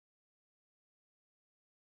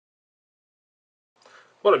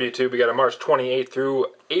What up, YouTube? We got a March 28th through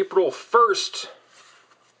April 1st,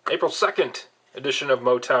 April 2nd edition of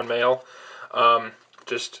MoTown Mail.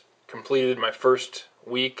 Just completed my first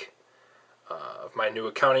week of my new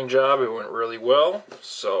accounting job. It went really well,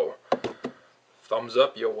 so thumbs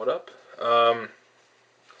up, yo, what up?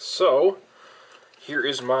 So, here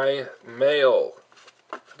is my mail.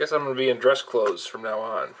 I guess I'm going to be in dress clothes from now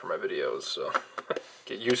on for my videos, so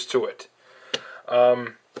get used to it.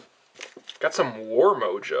 Got some War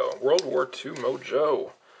Mojo, World War II Mojo.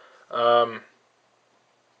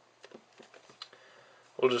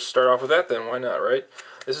 We'll just start off with that then, why not, right?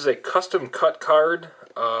 This is a custom cut card,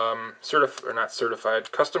 custom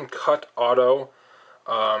cut auto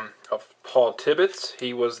of Paul Tibbets.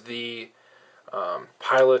 He was the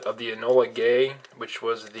pilot of the Enola Gay, which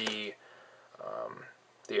was the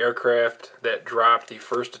aircraft that dropped the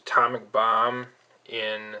first atomic bomb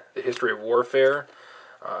in the history of warfare.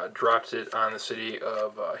 Dropped it on the city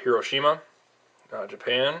of Hiroshima,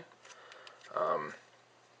 Japan.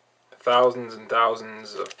 Thousands and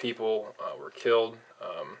thousands of people were killed.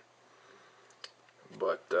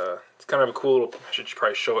 But it's kind of a cool little, I should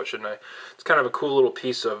probably show it, shouldn't I? It's kind of a cool little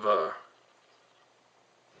piece of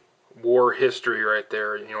war history right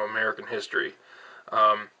there, you know, American history.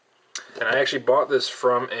 And I actually bought this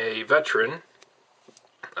from a veteran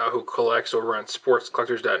who collects over on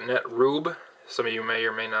sportscollectors.net, Rube. Some of you may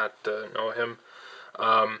or may not know him.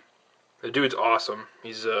 The dude's awesome.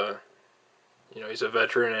 He's he's a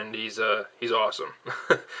veteran and he's awesome.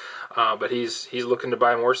 But he's looking to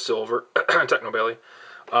buy more silver, Technobelly.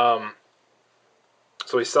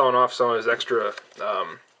 So he's selling off some of his extra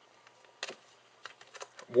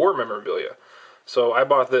war memorabilia. So I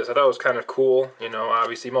bought this. I thought it was kind of cool. You know,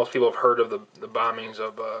 obviously most people have heard of the bombings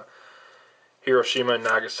of Hiroshima and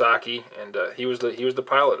Nagasaki, and he was the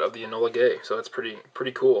pilot of the Enola Gay, so that's pretty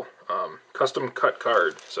cool. Custom cut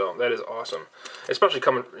card, so that is awesome. Especially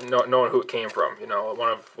knowing who it came from. You know,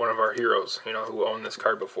 one of our heroes. You know, who owned this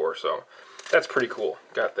card before, so that's pretty cool.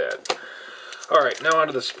 Got that. All right, now on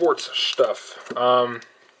to the sports stuff.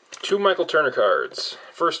 Two Michael Turner cards.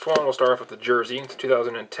 First one, we'll start off with the jersey. It's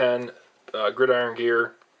 2010 Gridiron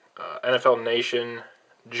Gear NFL Nation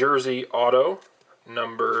jersey auto,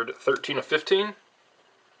 numbered 13 of 15.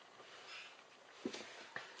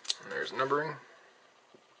 There's numbering.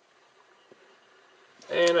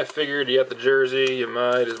 And I figured you got the jersey, you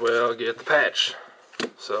might as well get the patch.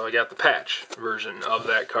 So I got the patch version of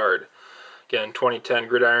that card. Again, 2010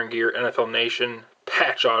 Gridiron Gear NFL Nation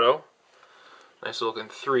patch auto. Nice looking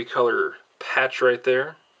 3-color patch right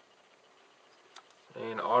there.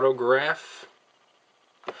 An autograph.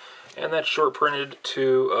 And that's short printed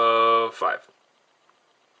 2 of 5.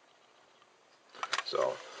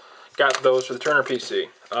 So, got those for the Turner PC.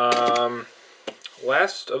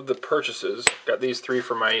 Last of the purchases, got these 3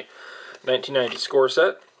 for my 1990 score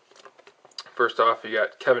set. First off, you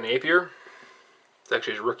got Kevin Napier. It's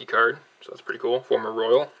actually his rookie card, so that's pretty cool. Former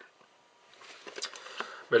Royal.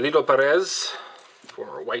 Melito Perez,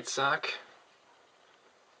 former White Sox.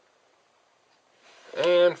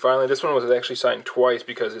 And finally, this one was actually signed twice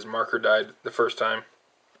because his marker died the first time.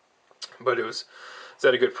 But it's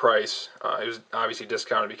at a good price. It was obviously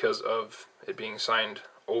discounted because of it being signed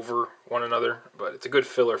over one another, but it's a good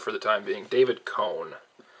filler for the time being. David Cohn.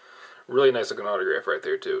 Really nice looking autograph right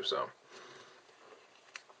there too, so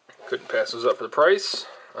couldn't pass those up for the price.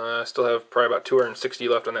 Still have probably about 260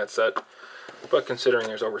 left on that set, but considering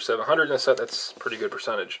there's over 700 in the set, that's a pretty good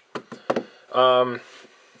percentage.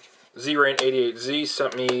 Z-Rain88Z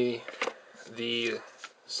sent me the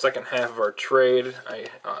second half of our trade. I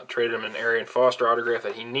traded him an Arian Foster autograph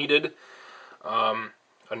that he needed, a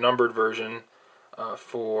numbered version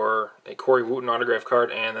for a Corey Wooten autograph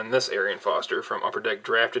card, and then this Arian Foster from Upper Deck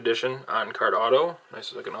Draft Edition on card auto.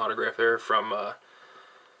 Nice looking autograph there from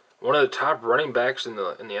one of the top running backs in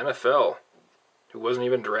the NFL who wasn't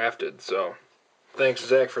even drafted. So thanks,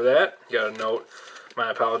 Zach, for that. Got a note. My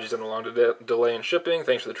apologies on the long delay in shipping.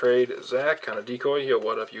 Thanks for the trade, Zach. Kind of decoy. Yo,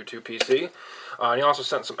 what up, YouTube PC? And he also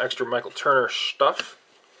sent some extra Michael Turner stuff.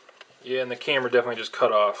 Yeah, and the camera definitely just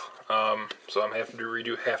cut off. So I'm having to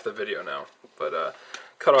redo half the video now. But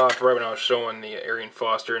cut off right when I was showing the Arian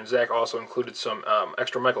Foster. And Zach also included some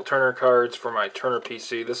extra Michael Turner cards for my Turner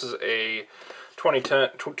PC. This is a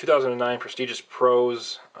 2009 Prestigious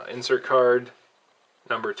Pros insert card,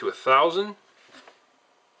 numbered to 1,000.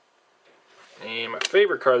 And my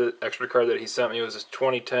favorite card, extra card that he sent me was this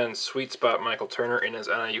 2010 Sweet Spot Michael Turner in his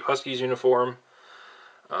NIU Huskies uniform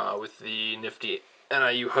with the nifty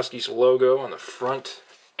NIU Huskies logo on the front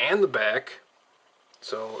and the back.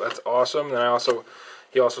 So that's awesome. And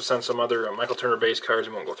he also sent some other Michael Turner base cards.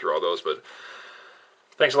 We won't go through all those, but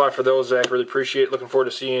Thanks a lot for those, Zach. Really appreciate it. Looking forward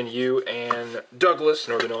to seeing you and Douglas,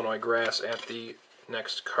 Northern Illinois Grass, at the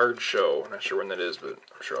next card show. I'm not sure when that is, but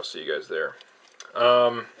I'm sure I'll see you guys there.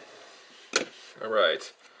 All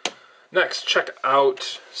right. Next, check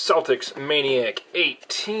out Celtics Maniac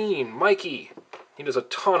 18. Mikey. He does a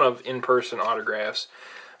ton of in-person autographs.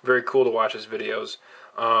 Very cool to watch his videos.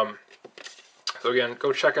 So again,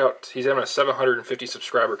 go check out, he's having a 750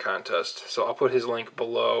 subscriber contest. So I'll put his link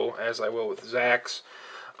below, as I will with Zach's.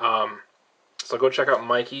 So go check out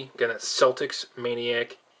Mikey. Again, that's Celtics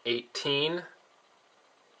Maniac 18.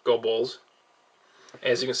 Go Bulls.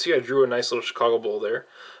 As you can see, I drew a nice little Chicago Bull there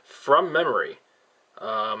from memory.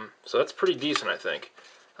 So that's pretty decent, I think,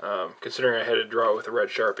 considering I had to draw it with a red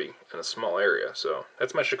Sharpie in a small area. So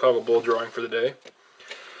that's my Chicago Bull drawing for the day.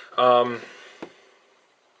 Alright,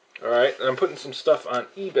 and I'm putting some stuff on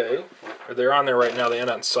eBay. Or they're on there right now. They end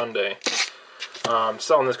on Sunday. I'm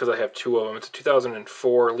selling this because I have two of them. It's a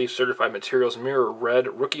 2004 Leaf Certified Materials Mirror Red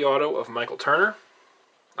Rookie Auto of Michael Turner.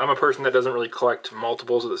 I'm a person that doesn't really collect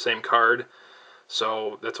multiples of the same card,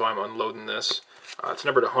 so that's why I'm unloading this. It's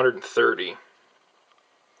numbered 130.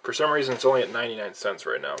 For some reason, it's only at 99 cents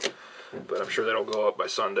right now, but I'm sure that'll go up by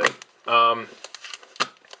Sunday. I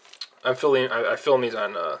film these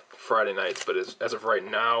on Friday nights, but as of right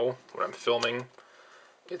now, when I'm filming,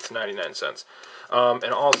 it's 99 cents. And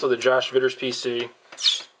also the Josh Vitters PC,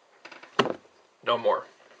 no more.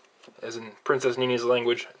 As in Princess Nini's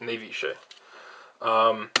language, Nevishe.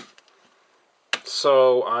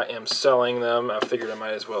 So I am selling them. I figured I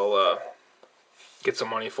might as well get some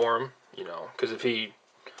money for them, you know, because if he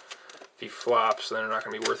flops, then they're not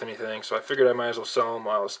going to be worth anything. So I figured I might as well sell them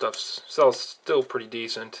while the stuff sells still pretty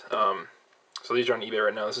decent. So these are on eBay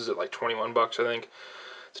right now. This is at like 21 bucks, I think.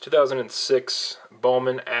 It's 2006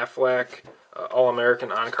 Bowman Aflac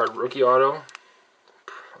All-American On-Card Rookie Auto.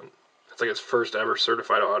 It's like his first ever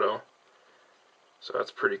certified auto. So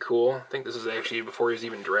that's pretty cool. I think this is actually before he was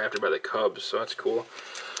even drafted by the Cubs, so that's cool.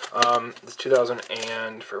 It's 2000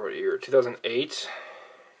 and, for what year? 2008.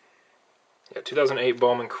 Yeah, 2008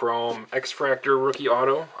 Bowman Chrome X-Fractor Rookie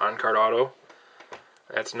Auto, on-card auto.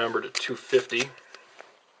 That's numbered at 250.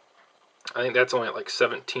 I think that's only at like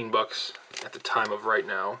 17 bucks at the time of right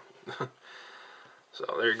now. So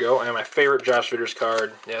there you go. And my favorite Josh Vitters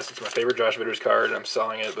card. Yes, it's my favorite Josh Vitters card, and I'm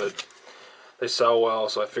selling it, but they sell well,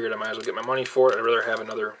 so I figured I might as well get my money for it. I'd rather have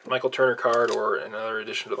another Michael Turner card or another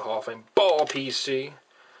addition to the Hall of Fame Ball PC.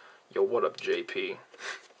 Yo, what up, JP?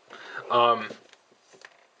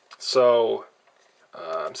 So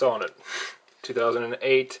I'm selling it.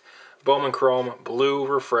 2008 Bowman Chrome Blue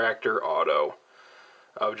Refractor Auto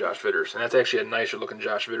of Josh Vitters. And that's actually a nicer looking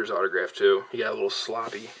Josh Vitters autograph too. He got a little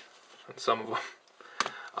sloppy on some of them.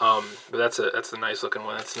 But that's a nice looking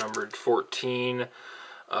one. That's numbered 14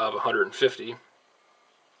 of 150.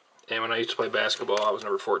 And when I used to play basketball, I was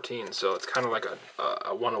number 14. So it's kind of like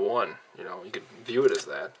a 101. You know, you could view it as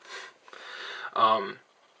that.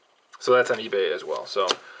 So that's on eBay as well. So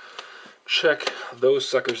check those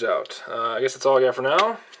suckers out. I guess that's all I got for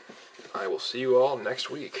now. I will see you all next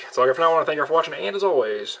week. That's all I got for now. I want to thank you all for watching, and as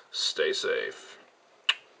always, stay safe.